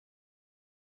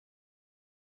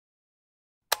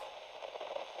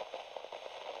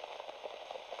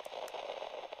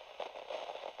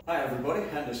Hi everybody,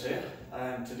 Henders here.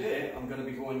 Today I'm going to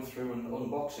be going through an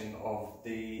unboxing of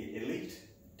the Elite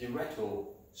Direto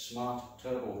Smart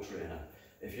Turbo Trainer.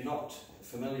 If you're not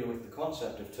familiar with the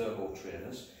concept of turbo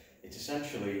trainers, it's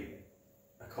essentially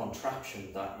a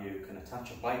contraption that you can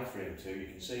attach a bike frame to. You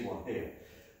can see one here,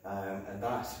 and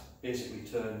that basically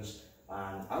turns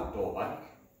an outdoor bike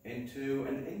into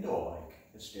an indoor bike,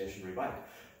 a stationary bike.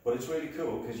 But it's really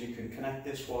cool because you can connect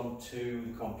this one to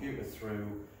the computer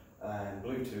through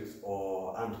Bluetooth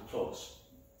and Plus,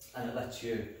 and it lets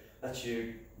you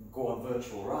go on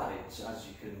virtual rides, as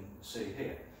you can see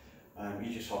here.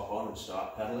 You just hop on and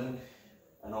start pedaling,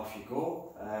 and off you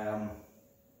go.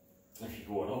 If you're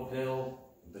going uphill,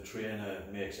 the trainer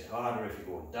makes it harder. If you're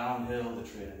going downhill, the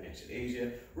trainer makes it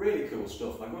easier. Really cool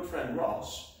stuff. My good friend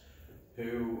Ross,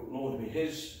 who loaned me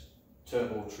his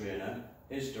turbo trainer,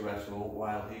 his Direto,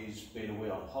 while he's been away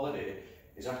on holiday,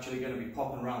 is actually going to be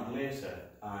popping around later,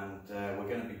 and we're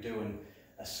going to be doing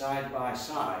a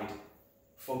side-by-side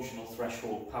functional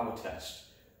threshold power test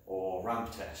or ramp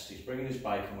test. He's bringing his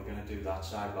bike and we're going to do that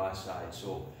side by side,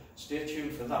 so stay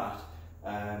tuned for that.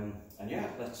 And yeah,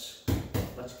 let's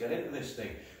get into this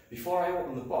thing. Before I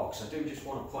open the box, I do just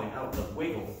want to point out that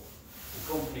Wiggle,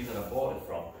 the company that I bought it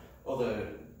from,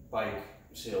 other bike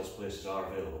sales places are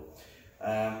available.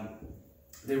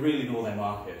 They really know their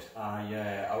market.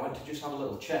 I went to just have a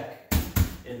little check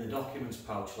in the documents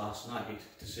pouch last night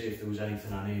to see if there was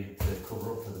anything I needed to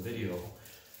cover up for the video,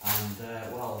 and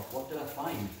well, what did I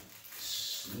find?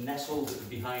 Nestled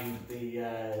behind the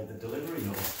delivery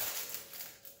note,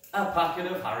 a packet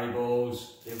of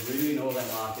Haribos. They really know their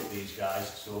market, these guys,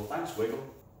 so thanks Wiggle.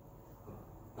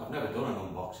 I've never done an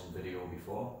unboxing video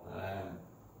before. I'm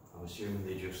assuming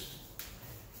they just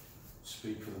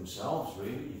speak for themselves,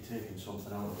 really. You're taking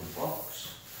something out of the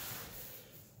box.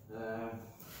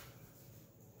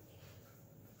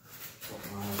 Got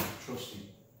my trusty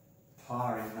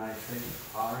paring knife here.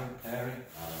 Paring? I don't know.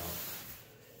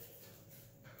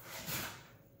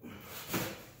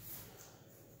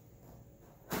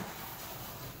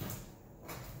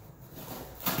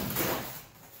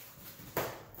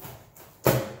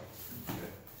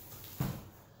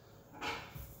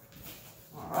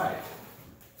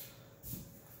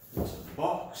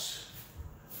 Box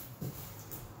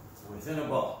within a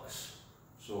box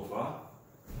so far.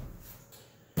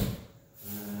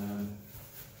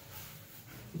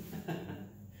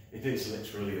 It is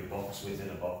literally a box within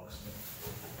a box.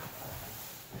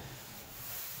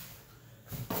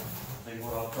 I think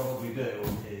what I'll probably do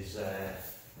is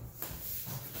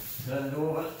turn it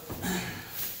over,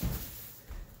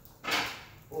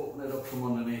 open it up from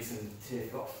underneath and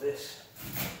take off this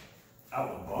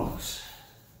outer box.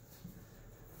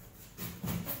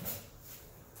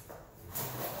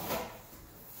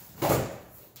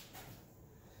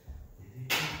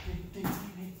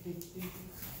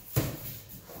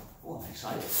 Oh, I'm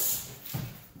excited.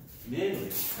 Mainly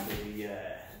for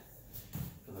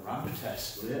the ramp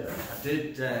test later. I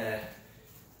did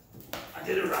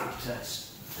a ramp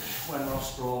test when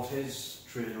Ross brought his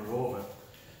trainer over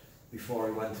before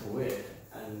he went away,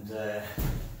 and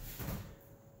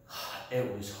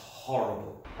it was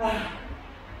horrible.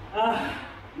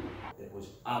 It was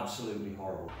absolutely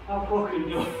horrible. I fucking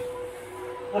know.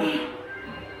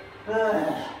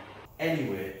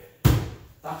 Anyway,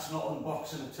 that's not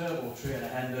unboxing a turbo trainer,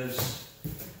 Henders.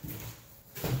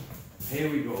 Here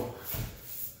we go.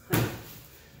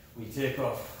 We take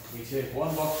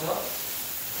one box off,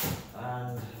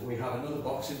 and we have another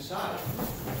box inside.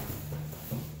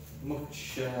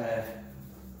 Much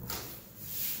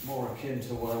more akin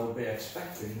to what I would be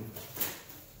expecting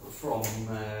from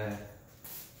the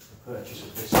purchase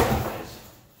of this size.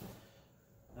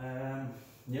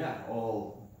 Yeah,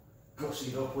 all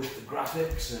gussied up with the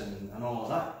graphics and all of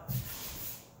that.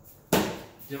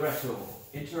 Direto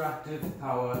Interactive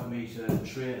Power Meter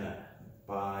Trainer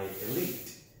by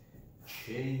Elite.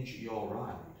 Change your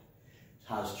ride. It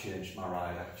has changed my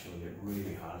ride, actually, it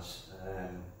really has.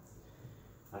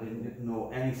 I didn't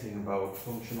know anything about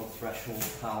functional threshold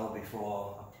power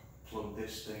before I plugged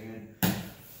this thing in.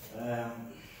 I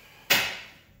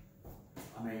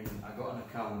mean, I got an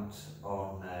account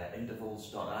on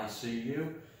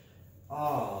intervals.icu.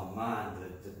 Oh man,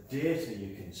 the data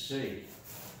you can see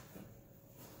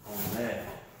on there.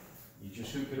 You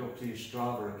just hook it up to your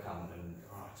Strava account and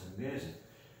oh, it's amazing.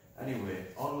 Anyway,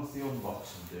 on with the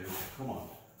unboxing, dude. Come on.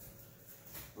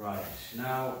 Right,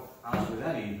 now, as with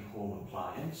any home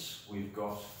appliance, we've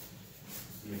got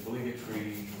the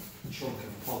obligatory chunk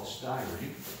of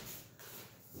polystyrene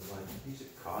with like a piece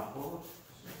of cardboard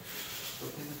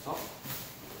stuck in the top.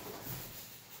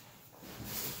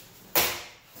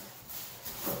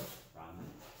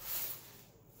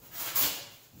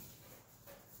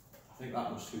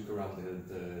 that must hook around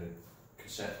the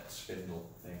cassette spindle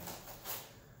thing.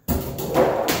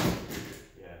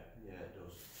 Yeah, it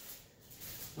does.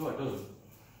 No, it doesn't.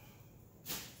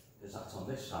 Because that's on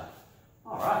this side.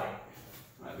 Alright.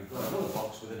 Right, we've got another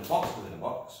box within a box within a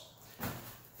box.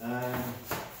 I'm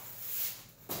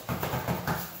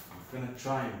going to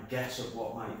try and guess at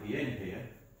what might be in here.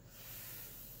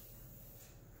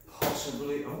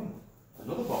 Possibly, oh,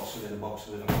 another box within a box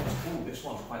within a box. Oh, this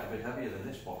one's quite a bit heavier than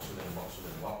this box within a box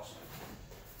within a box.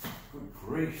 Good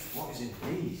grief, what is in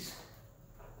these?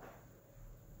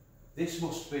 This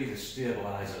must be the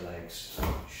stabiliser legs,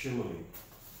 surely.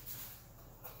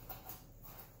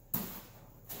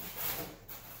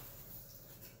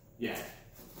 Yeah,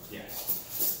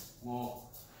 more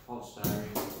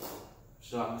polystyrene.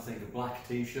 Starting to think a black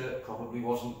t-shirt probably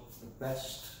wasn't the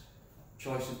best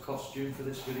choice of costume for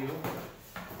this video.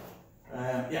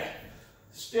 Yeah,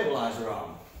 stabiliser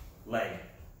arm, leg.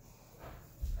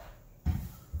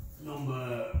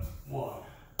 Number 1.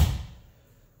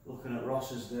 Looking at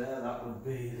Ross's there, that would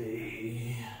be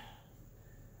the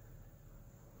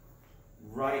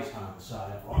right hand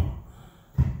side one.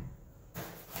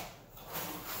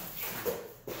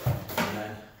 And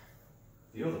then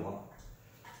the other one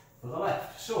for the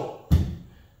left. So,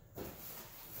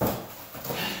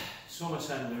 some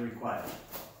assembly required.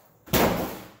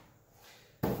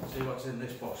 See what's in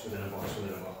this box within a box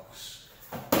within a box.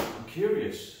 I'm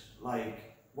curious,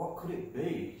 like, what could it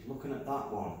be? Looking at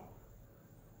that one.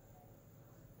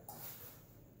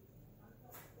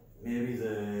 Maybe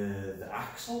the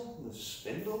axle, the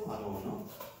spindle, I don't know.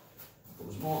 But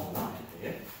there's more than that in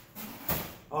here.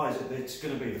 Oh, is it? It's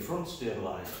going to be the front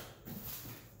stabiliser.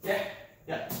 Yeah.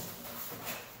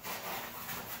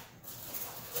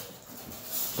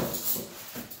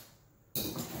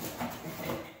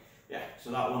 Yeah, so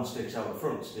that one sticks out the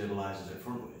front, stabilises it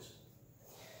frontwards.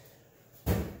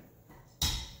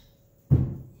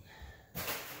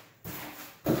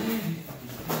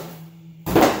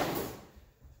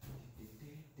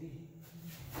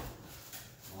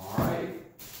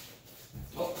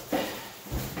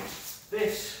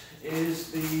 This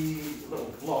is the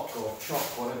little block or chop,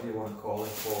 whatever you want to call it,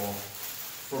 for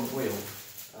front wheel.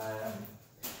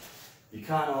 You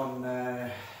can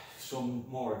on some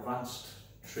more advanced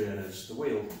trainers, the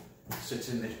wheel sits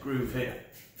in this groove here,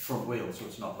 front wheel, so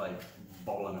it's not like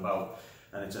bobbling about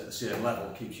and it's at the same level,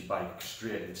 keeps your bike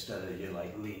straight instead of you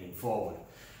like leaning forward.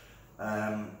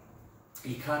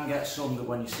 You can get some that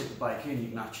when you sit the bike in you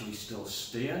can actually still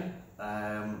steer.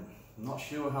 I'm not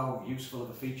sure how useful of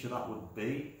a feature that would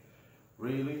be,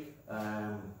 really,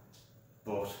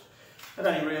 but at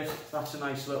any rate, that's a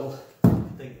nice little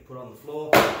thing to put on the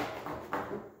floor.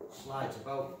 Slides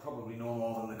about, probably no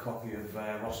more than the copy of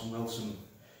Ross and Wilson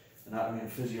Anatomy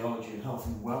and Physiology and Health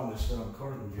and Wellness that I'm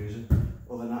currently using.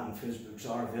 Other Nat and Phys books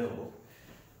are available.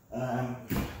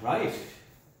 Right,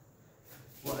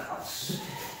 what else?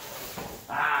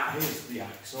 Here's the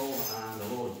axle and a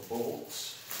load of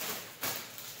bolts.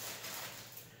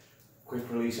 Quick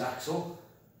release axle.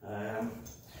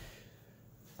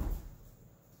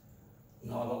 Not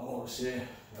a lot more to say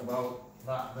about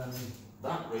that than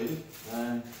that, really.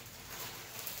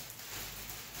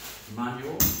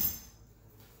 Manual.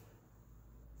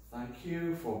 Thank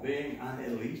you for being an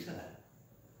eliter.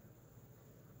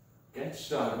 Get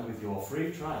started with your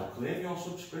free trial. Claim your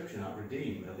subscription at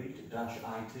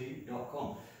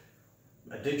redeem-elite-it.com.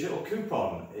 A digital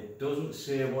coupon. It doesn't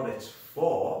say what it's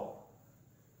for.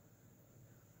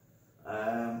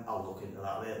 I'll look into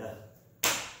that later.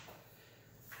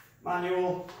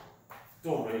 Manual.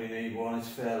 Don't really need one. It's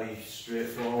fairly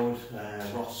straightforward.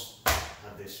 Ross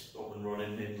had this up and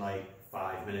running in like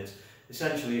 5 minutes.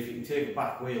 Essentially, if you can take a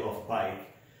back wheel off a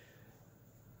bike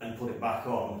and put it back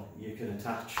on, you can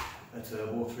attach a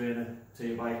turbo trainer to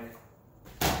your bike.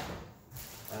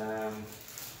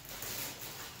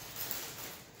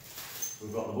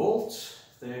 We've got the bolts.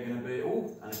 They're going to be,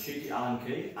 and a cheeky Allen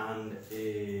key and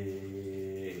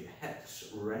a hex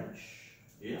wrench.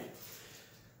 Yeah.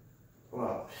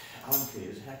 Well, Allen key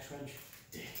is a hex wrench.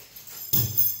 Dick.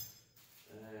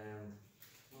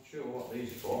 Not sure what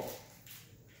these are for.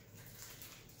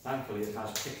 Thankfully, it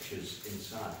has pictures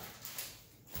inside.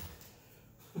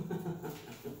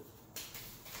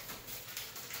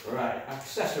 Right,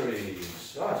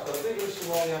 accessories. Oh, it's got a big list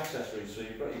of all the accessories. So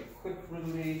you've got your quick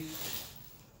release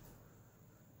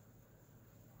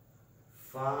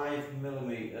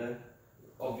 5mm,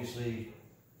 obviously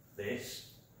this.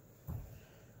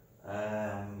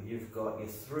 You've got your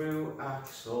through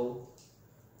axle.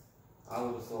 I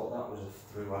would have thought that was a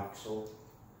through axle.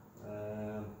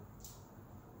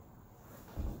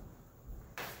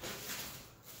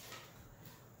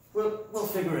 We'll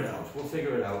figure it out. We'll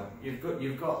figure it out.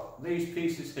 You've got these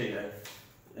pieces here,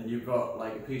 and you've got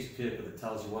like a piece of paper that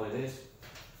tells you what it is,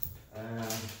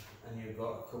 and you've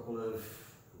got a couple of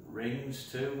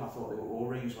rings too. I thought they were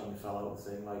O-rings when they fell out of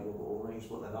the thing, like rubber O-rings,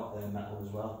 but they're not. They're metal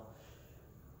as well.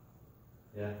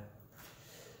 Yeah.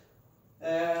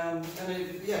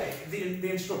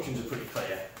 The instructions are pretty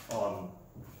clear on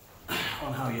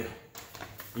how you're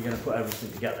going to put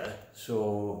everything together.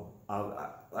 So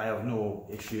I have no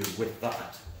issue with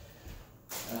that.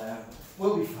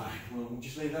 We'll be fine. We'll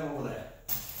just leave them over there.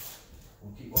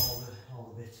 We'll keep all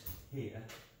the bits here.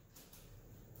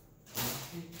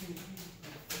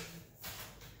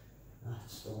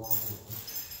 That's the one.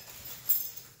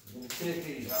 We'll take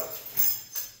these out.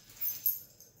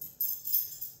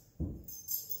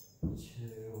 2,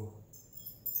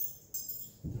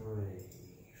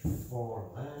 3, 4 of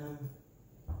them.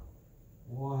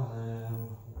 One of them.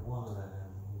 One of them.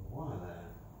 One of them.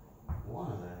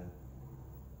 One of them.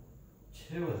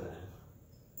 2 of them.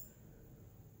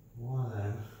 One of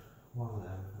them. One of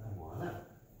them. And one of them.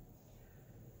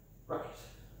 Right.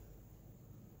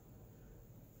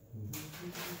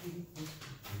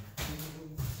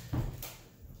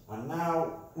 And now,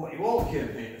 what you all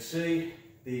came here to see,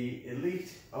 the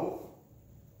Elite, oh,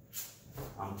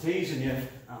 I'm teasing you,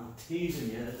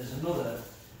 there's another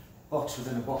box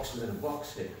within a box within a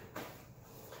box here.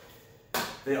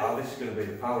 This is going to be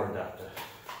the power adapter,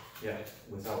 yeah,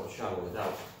 without a shadow of a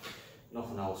doubt.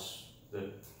 Nothing else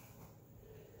that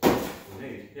we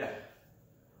need, yeah.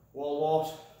 Wall wart,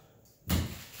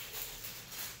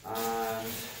 and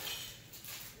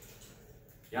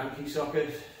Yankee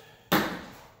socket,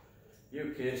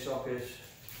 UK socket,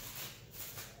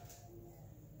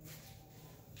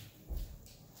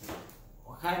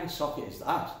 what kind of socket is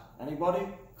that? Anybody?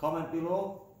 Comment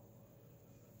below.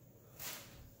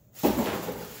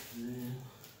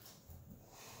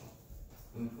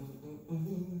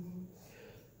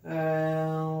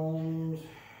 And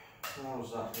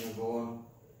how's that going to go on?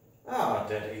 Ah,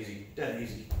 dead easy, dead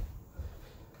easy.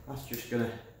 That's just going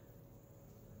to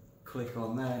click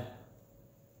on there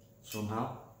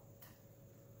somehow.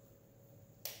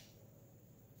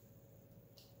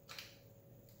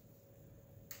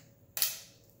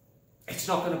 It's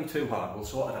not going to be too hard, we'll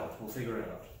sort it out, we'll figure it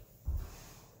out.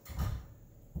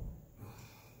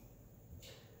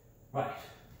 Right,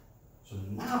 so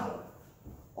now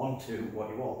on to what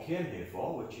you all came here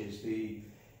for, which is the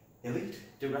Elite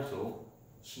Direto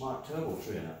Smart Turbo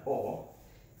Trainer, or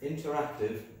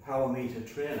Interactive Power Meter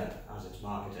Trainer as it's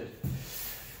marketed.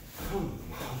 I'll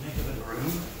make a bit of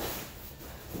room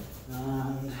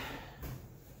and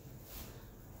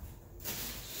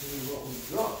see what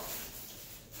we've got.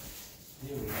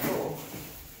 Here we go.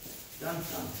 Dun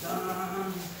dun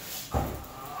dun.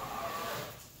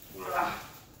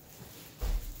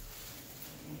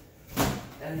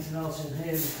 Anything else in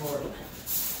here before it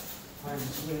finds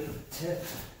its way to the tip?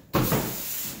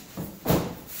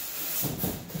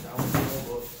 Down below,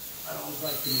 but I always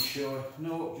like to be sure.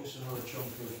 No, just another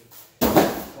chunk of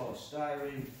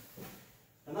polystyrene.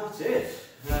 And that's it.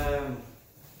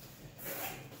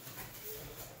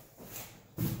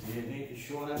 Do you need to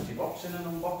show an empty box in an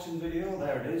unboxing video?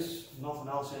 There it is. Nothing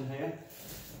else in here.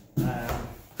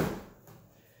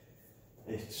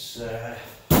 It's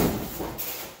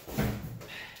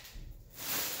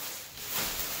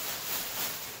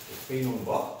been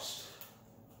unboxed.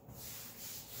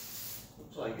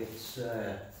 Looks like it's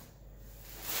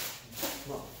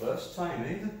not the first time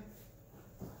either.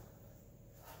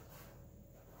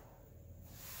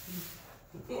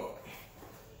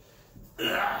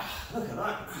 Look at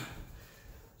that.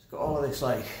 It's got all of this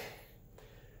like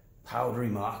powdery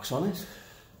marks on it.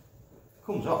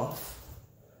 Comes off.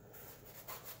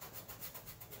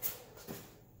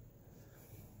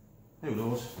 Who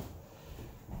knows?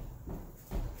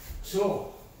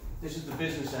 So, this is the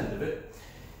business end of it.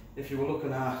 If you were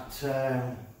looking at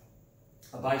a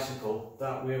bicycle,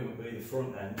 that way would be the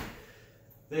front end.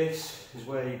 This is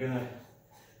where you're going to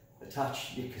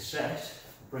attach your cassette,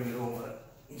 bring it over.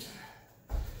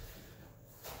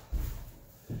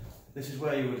 This is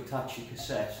where you would attach your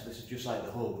cassette. This is just like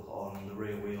the hub on the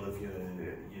rear wheel of your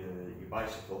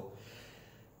bicycle.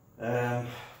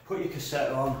 Put your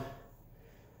cassette on,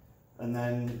 and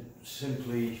then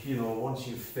simply, you know, once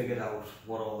you've figured out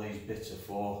what all these bits are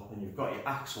for and you've got your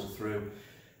axle through,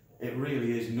 it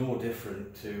really is no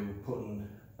different to putting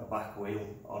a back wheel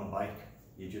on a bike.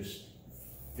 You just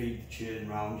feed the chain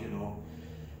round, you know,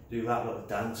 do that little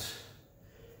dance,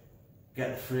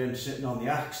 get the frame sitting on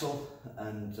the axle,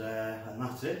 and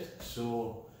that's it.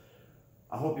 So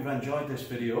I hope you've enjoyed this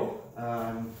video.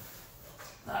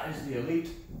 That is the Elite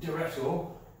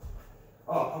Direto.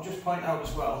 Oh, I'll just point out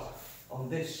as well, on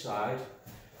this side,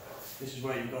 this is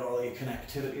where you've got all your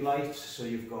connectivity lights. So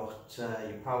you've got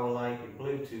your power light, your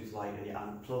Bluetooth light and your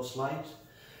ANT Plus light.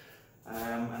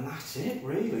 And that's it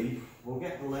really. We'll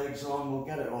get the legs on, we'll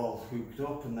get it all hooked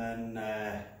up, and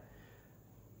then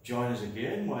join us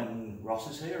again when Ross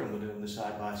is here and we're doing the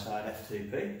side-by-side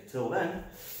FTP. Till then,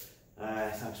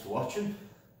 thanks for watching.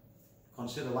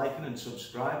 Consider liking and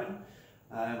subscribing.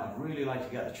 I'd really like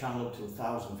to get the channel up to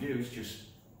 1,000 views, just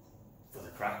for the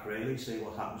crack really, see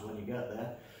what happens when you get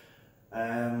there.